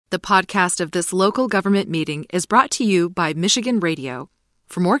The podcast of this local government meeting is brought to you by Michigan Radio.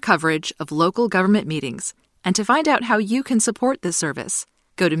 For more coverage of local government meetings and to find out how you can support this service,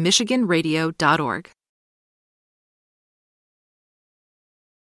 go to michiganradio.org.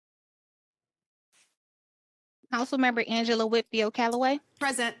 Councilmember Angela Whitfield Callaway.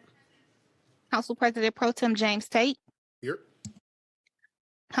 Present. Council President Pro Tem James Tate. Here.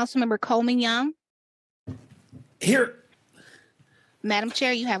 Councilmember Coleman Young. Here. Madam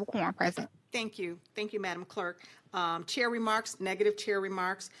Chair, you have a quorum present. Thank you. Thank you, Madam Clerk. Chair remarks, negative chair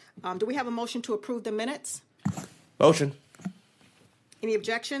remarks. Do we have a motion to approve the minutes? Motion. Any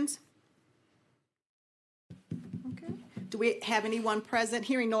objections? Okay. Do we have anyone present?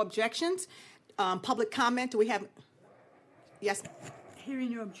 Hearing no objections. Public comment, do we have? Yes.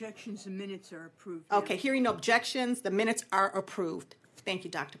 Hearing no objections, the minutes are approved. Okay, hearing no objections, the minutes are approved. Thank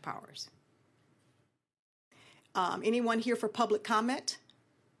you, Dr. Powers. Anyone here for public comment?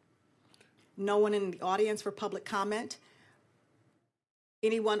 No one in the audience for public comment?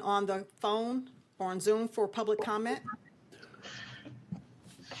 Anyone on the phone or on Zoom for public comment?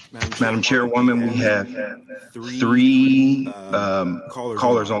 Madam Chairwoman, we have three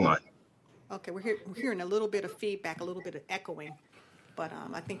callers online. Okay, we're hearing a little bit of feedback, a little bit of echoing, but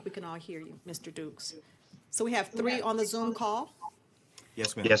I think we can all hear you, Mr. Dukes. So we have 3 on the Zoom call?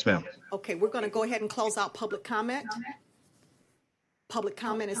 Yes, ma'am. Yes, ma'am. Okay, we're going to go ahead and close out public comment. Public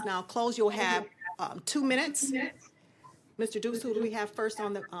comment is now closed. You'll have 2 minutes. Mr. Dukes, who do we have first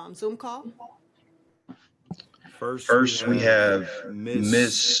on the Zoom call? First, we have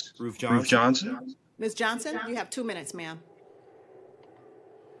Ms. Ruth Johnson. Ms. Johnson, you have 2 minutes, ma'am.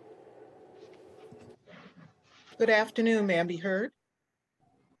 Good afternoon, ma'am. Be heard?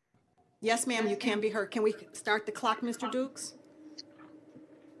 Yes, ma'am, you can be heard. Can we start the clock, Mr. Dukes?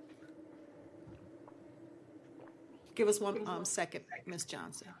 Give us 1 second, Ms.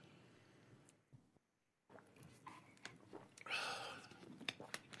 Johnson.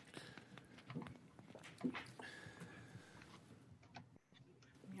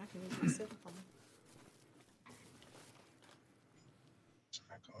 I can use my cell phone. It's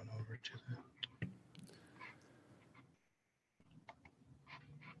not going over to the...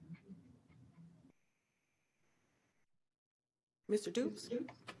 Mr. Dukes?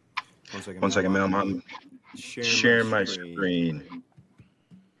 1 second, ma'am. I'm sharing my screen.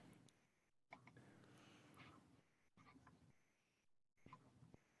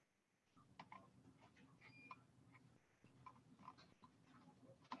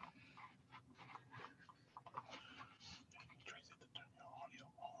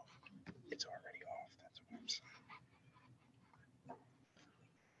 It's already off. That's what I'm saying.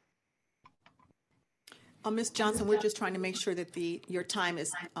 Ms. Johnson, we're just trying to make sure that your time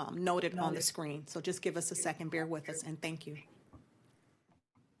is noted on the screen. So just give us a second, bear with us, and thank you.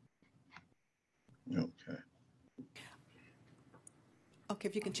 Okay. Okay,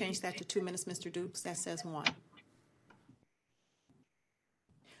 if you can change that to 2 minutes, Mr. Dukes, that says 1.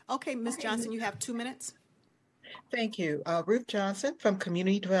 Okay, Ms. Johnson, you have 2 minutes. Thank you. Ruth Johnson from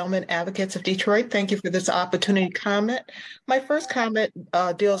Community Development Advocates of Detroit. Thank you for this opportunity to comment. My first comment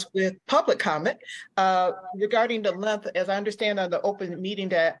deals with public comment regarding the length. As I understand on the open meeting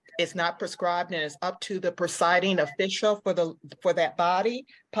that it's not prescribed and it's up to the presiding official for that body,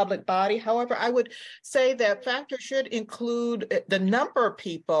 public body. However, I would say that factor should include the number of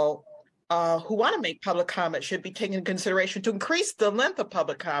people who want to make public comment should be taken into consideration to increase the length of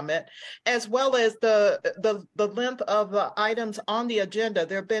public comment, as well as the length of the items on the agenda.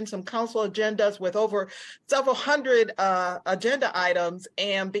 There have been some council agendas with over several hundred agenda items,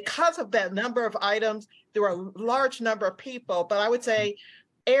 and because of that number of items, there are a large number of people, but I would say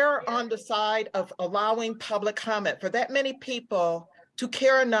err on the side of allowing public comment. For that many people to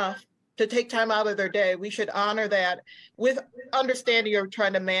care enough to take time out of their day, we should honor that with understanding you're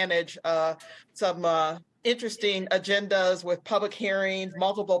trying to manage some interesting agendas with public hearings,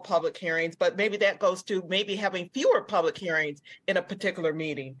 multiple public hearings, but maybe that goes to maybe having fewer public hearings in a particular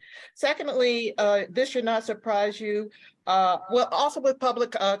meeting. Secondly, this should not surprise you. Well, also with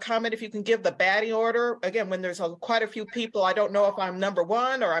public comment, if you can give the batting order, again, when there's quite a few people, I don't know if I'm number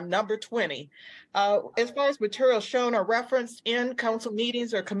 1 or I'm number 20. As far as materials shown or referenced in council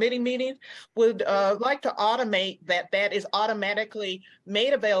meetings or committee meetings, would like to automate that is automatically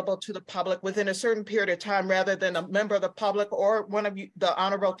made available to the public within a certain period of time rather than a member of the public or one of you, the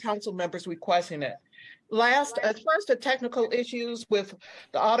honorable council members requesting it. Last, as far as the technical issues with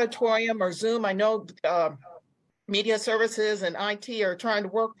the auditorium or Zoom, I know media services and IT are trying to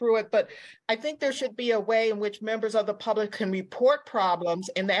work through it, but I think there should be a way in which members of the public can report problems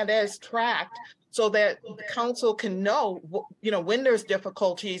and that is tracked so that the council can know, when there's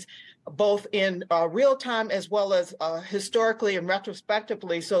difficulties, both in real time as well as historically and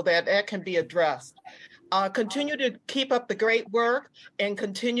retrospectively, so that that can be addressed. Continue to keep up the great work and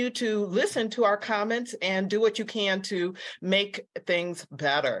continue to listen to our comments and do what you can to make things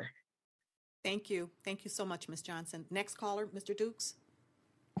better. Thank you. Thank you so much, Ms. Johnson. Next caller, Mr. Dukes.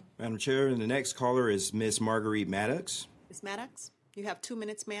 Madam Chair, the next caller is Ms. Marguerite Maddox. Ms. Maddox, you have 2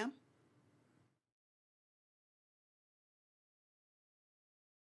 minutes, ma'am.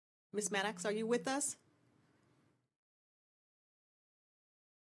 Ms. Maddox, are you with us?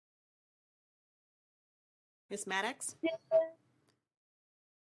 Ms. Maddox?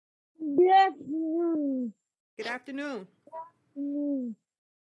 Good afternoon. Good afternoon.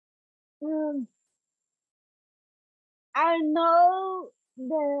 I know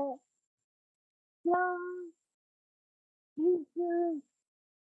that some people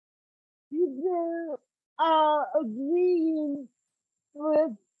are agreeing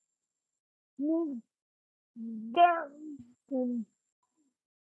with Ms. Johnson.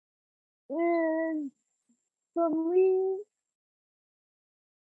 And for me,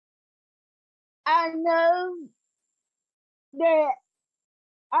 I know that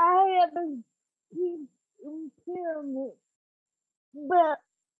I have a deep impairment, but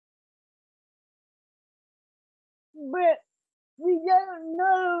we don't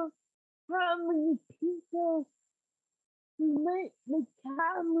know how many people who make the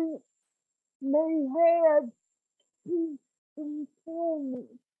comment may have deep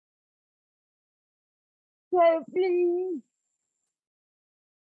impairment. So please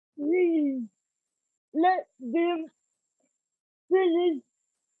let them finish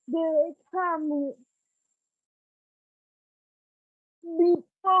their comment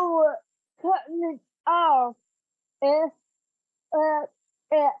before cutting it off at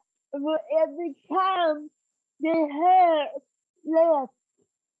every time they have left.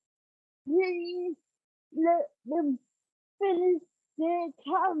 Please let them finish their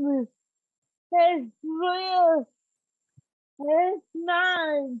comment as well as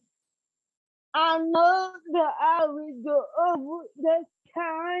mine. I know that I will go over the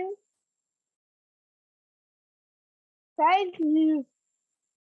time. Thank you.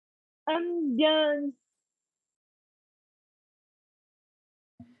 I'm done.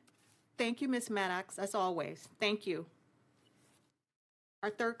 Thank you, Ms. Maddox, as always. Thank you. Our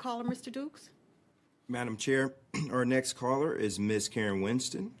third caller, Mr. Dukes. Madam Chair, our next caller is Ms. Karen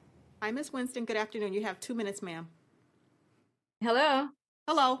Winston. Hi, Ms. Winston. Good afternoon. You have 2 minutes, ma'am. Hello.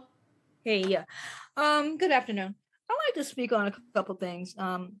 Hello. Hey, yeah. Good afternoon. I'd like to speak on a couple things.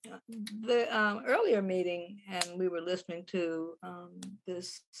 The earlier meeting, and we were listening to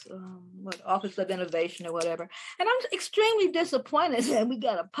this Office of Innovation or whatever, and I'm extremely disappointed that we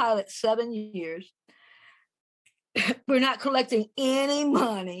got a pilot 7 years. We're not collecting any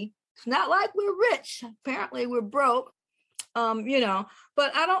money. It's not like we're rich. Apparently, we're broke.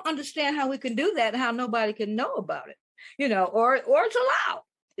 But I don't understand how we can do that and how nobody can know about it. Or it's allowed.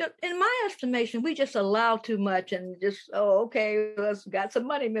 In my estimation, we just allow too much and just, okay, let's got some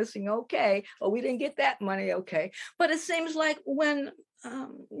money missing, okay. Or we didn't get that money, okay. But it seems like when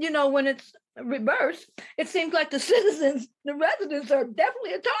it's reversed, it seems like the citizens, the residents are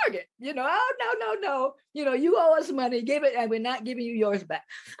definitely a target. Oh, no. You owe us money, give it, and we're not giving you yours back.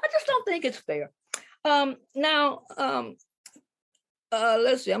 I just don't think it's fair.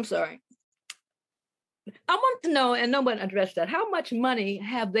 Let's see, I'm sorry. I want to know, and no one addressed that, how much money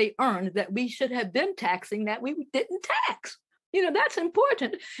have they earned that we should have been taxing that we didn't tax? That's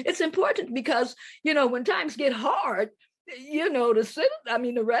important. It's important because, when times get hard,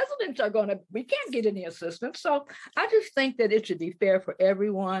 the residents are we can't get any assistance. So I just think that it should be fair for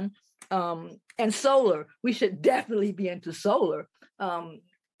everyone. And solar, we should definitely be into solar.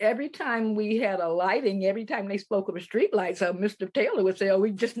 Every time we had a lighting, every time they spoke of street lights, Mr. Taylor would say, oh,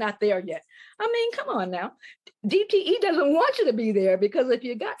 we're just not there yet. I mean, come on now. DTE doesn't want you to be there because if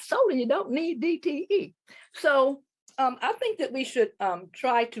you got solar, you don't need DTE. So I think that we should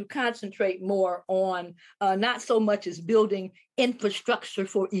try to concentrate more on not so much as building infrastructure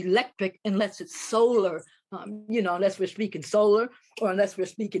for electric unless it's solar, unless we're speaking solar or unless we're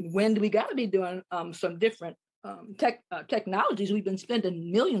speaking wind. We got to be doing some different technologies. We've been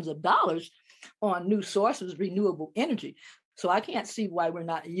spending millions of dollars on new sources, renewable energy. So I can't see why we're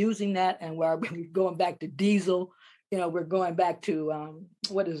not using that and why we're going back to diesel. We're going back to,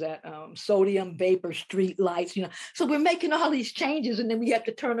 sodium vapor street lights, So we're making all these changes and then we have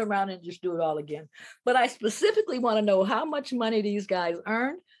to turn around and just do it all again. But I specifically want to know how much money these guys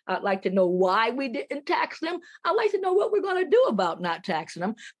earned I'd like to know why we didn't tax them. I'd like to know what we're going to do about not taxing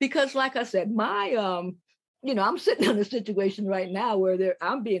them. Because like I said, I'm sitting in a situation right now where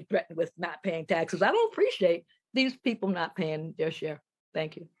I'm being threatened with not paying taxes. I don't appreciate these people not paying their share.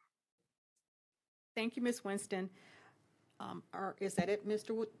 Thank you. Thank you, Ms. Winston. Is that it,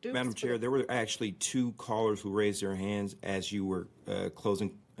 Mr. Dukes? Madam Chair, there were actually 2 callers who raised their hands as you were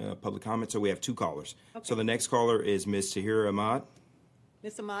closing public comment, so we have 2 callers. Okay. So the next caller is Ms. Tahira Ahmad.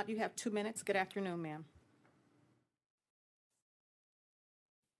 Ms. Ahmad, you have 2 minutes. Good afternoon, ma'am.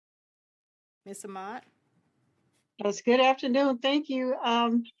 Ms. Ahmad? Yes, good afternoon. Thank you.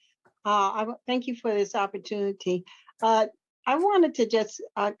 Thank you for this opportunity. I wanted to just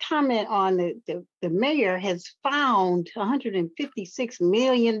comment on the mayor has found $156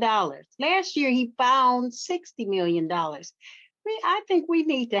 million. Last year, he found $60 million. I think we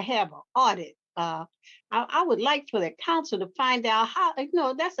need to have an audit. I would like for the council to find out how,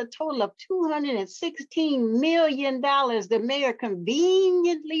 that's a total of $216 million the mayor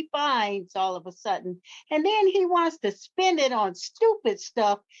conveniently finds all of a sudden. And then he wants to spend it on stupid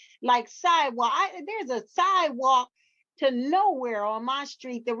stuff like sidewalk. There's a sidewalk to nowhere on my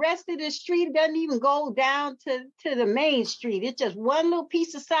street. The rest of the street doesn't even go down to the main street. It's just one little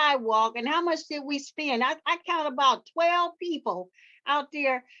piece of sidewalk. And how much did we spend? I count about 12 people out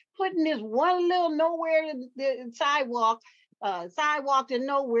there putting this one little nowhere sidewalk to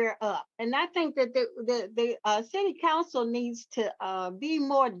nowhere up. And I think that the city council needs to be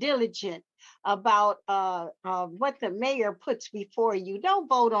more diligent about what the mayor puts before you. Don't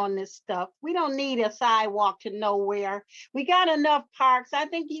vote on this stuff. We don't need a sidewalk to nowhere. We got enough parks. I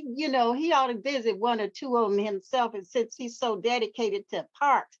think he ought to visit 1 or 2 of them himself, and since he's so dedicated to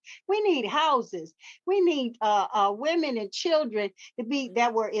parks. We need houses. We need women and children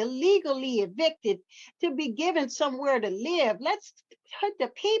that were illegally evicted to be given somewhere to live. Let's put the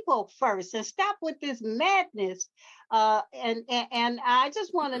people first and stop with this madness. And I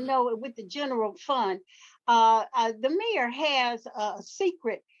just want to know with the general fund, the mayor has a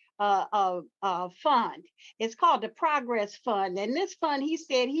secret fund. It's called the Progress Fund. And this fund, he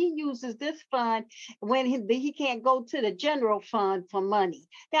said he uses this fund when he can't go to the general fund for money.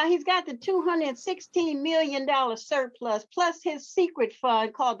 Now he's got the $216 million surplus plus his secret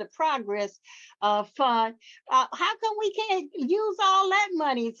fund called the Progress Fund. How come we can't use all that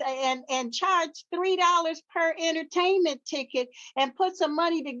money and charge $3 per entertainment ticket and put some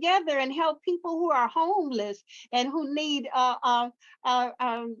money together and help people who are homeless and who need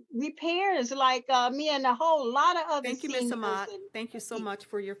repairs like me and a whole lot of other Thank you, Ms. Ahmad. Thank you so much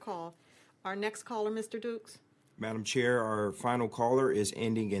for your call. Our next caller, Mr. Dukes. Madam Chair, our final caller is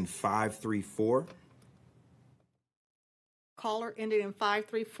ending in 534. Caller ending in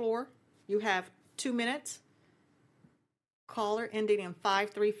 534. You have 2 minutes. Caller ending in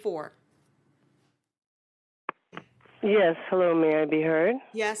 534. Yes, hello, may I be heard?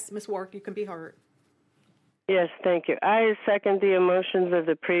 Yes, Ms. Wark, you can be heard. Yes, thank you. I second the emotions of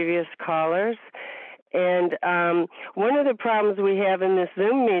the previous callers. And one of the problems we have in this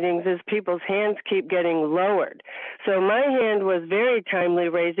Zoom meetings is people's hands keep getting lowered. So my hand was very timely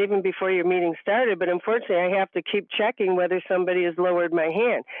raised even before your meeting started, but unfortunately I have to keep checking whether somebody has lowered my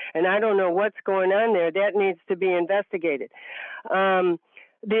hand. And I don't know what's going on there. That needs to be investigated.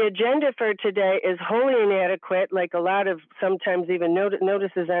 The agenda for today is wholly inadequate, like a lot of sometimes even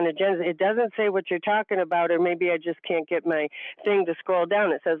notices on agendas. It doesn't say what you're talking about, or maybe I just can't get my thing to scroll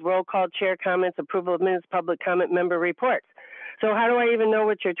down. It says roll call, chair comments, approval of minutes, public comment, member reports. So how do I even know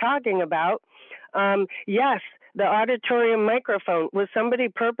what you're talking about? Yes, the auditorium microphone. Was somebody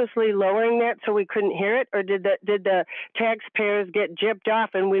purposely lowering that so we couldn't hear it, or did the taxpayers get gypped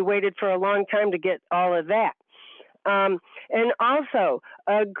off and we waited for a long time to get all of that? And also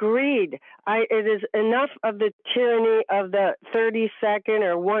agreed, it is enough of the tyranny of the 30-second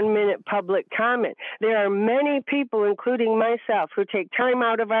or 1-minute public comment. There are many people, including myself, who take time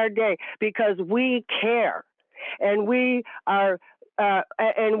out of our day because we care, and we are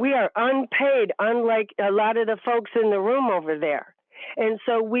unpaid, unlike a lot of the folks in the room over there. And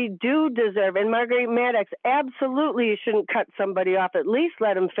so we do deserve, and Marguerite Maddox, absolutely you shouldn't cut somebody off. At least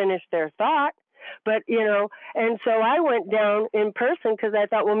let them finish their thought. But, and so I went down in person because I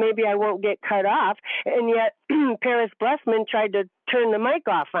thought, well, maybe I won't get cut off. And yet Paris Blessman tried to turn the mic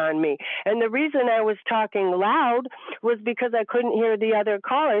off on me. And the reason I was talking loud was because I couldn't hear the other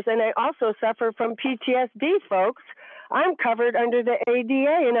callers. And I also suffer from PTSD, folks. I'm covered under the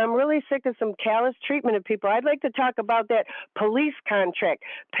ADA, and I'm really sick of some callous treatment of people. I'd like to talk about that police contract,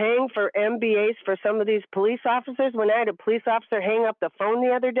 paying for MBAs for some of these police officers. When I had a police officer hang up the phone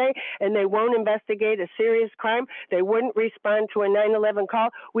the other day and they won't investigate a serious crime, they wouldn't respond to a 911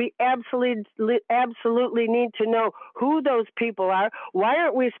 call. We absolutely need to know who those people are. Why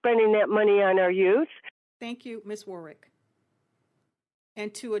aren't we spending that money on our youth? Thank you, Ms. Warwick.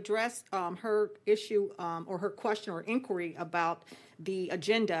 And to address her issue or her question or inquiry about the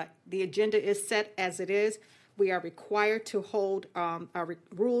agenda is set as it is. We are required to hold our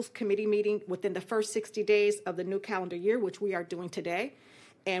Rules Committee meeting within the first 60 days of the new calendar year, which we are doing today.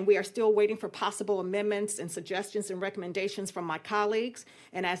 And we are still waiting for possible amendments and suggestions and recommendations from my colleagues.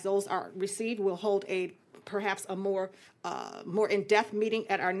 And as those are received, we'll hold perhaps a more in-depth meeting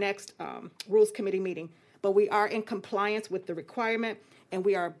at our next Rules Committee meeting. But we are in compliance with the requirement, and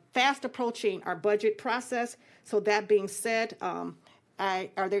we are fast approaching our budget process. So that being said, are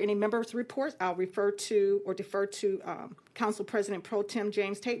there any members' reports? I'll defer to Council President Pro Tem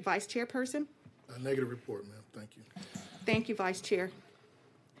James Tate, Vice Chairperson. Negative report, ma'am. Thank you. Thank you, Vice Chair.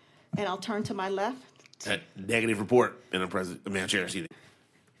 And I'll turn to my left. Negative report, Madam President, Madam Chair.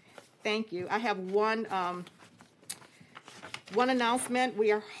 Thank you. I have one announcement.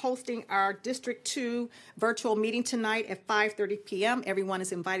 We are hosting our District 2 virtual meeting tonight at 5:30 p.m. Everyone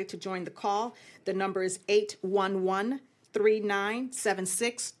is invited to join the call. The number is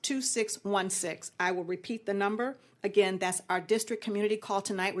 811-3976-2616. I will repeat the number. Again, that's our district community call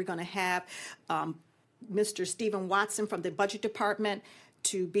tonight. We're going to have Mr. Stephen Watson from the Budget Department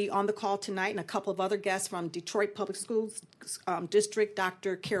to be on the call tonight, and a couple of other guests from Detroit Public Schools District,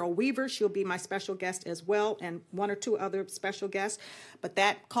 Dr. Carol Weaver. She'll be my special guest as well, and one or two other special guests. But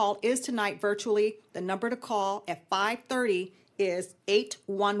that call is tonight virtually. The number to call at 5:30 is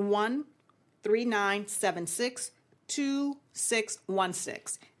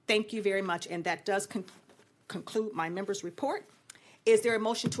 811-3976-2616. Thank you very much, and that does conclude my members' report. Is there a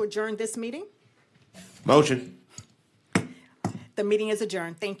motion to adjourn this meeting? Motion. The meeting is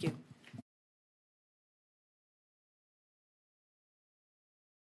adjourned. Thank you.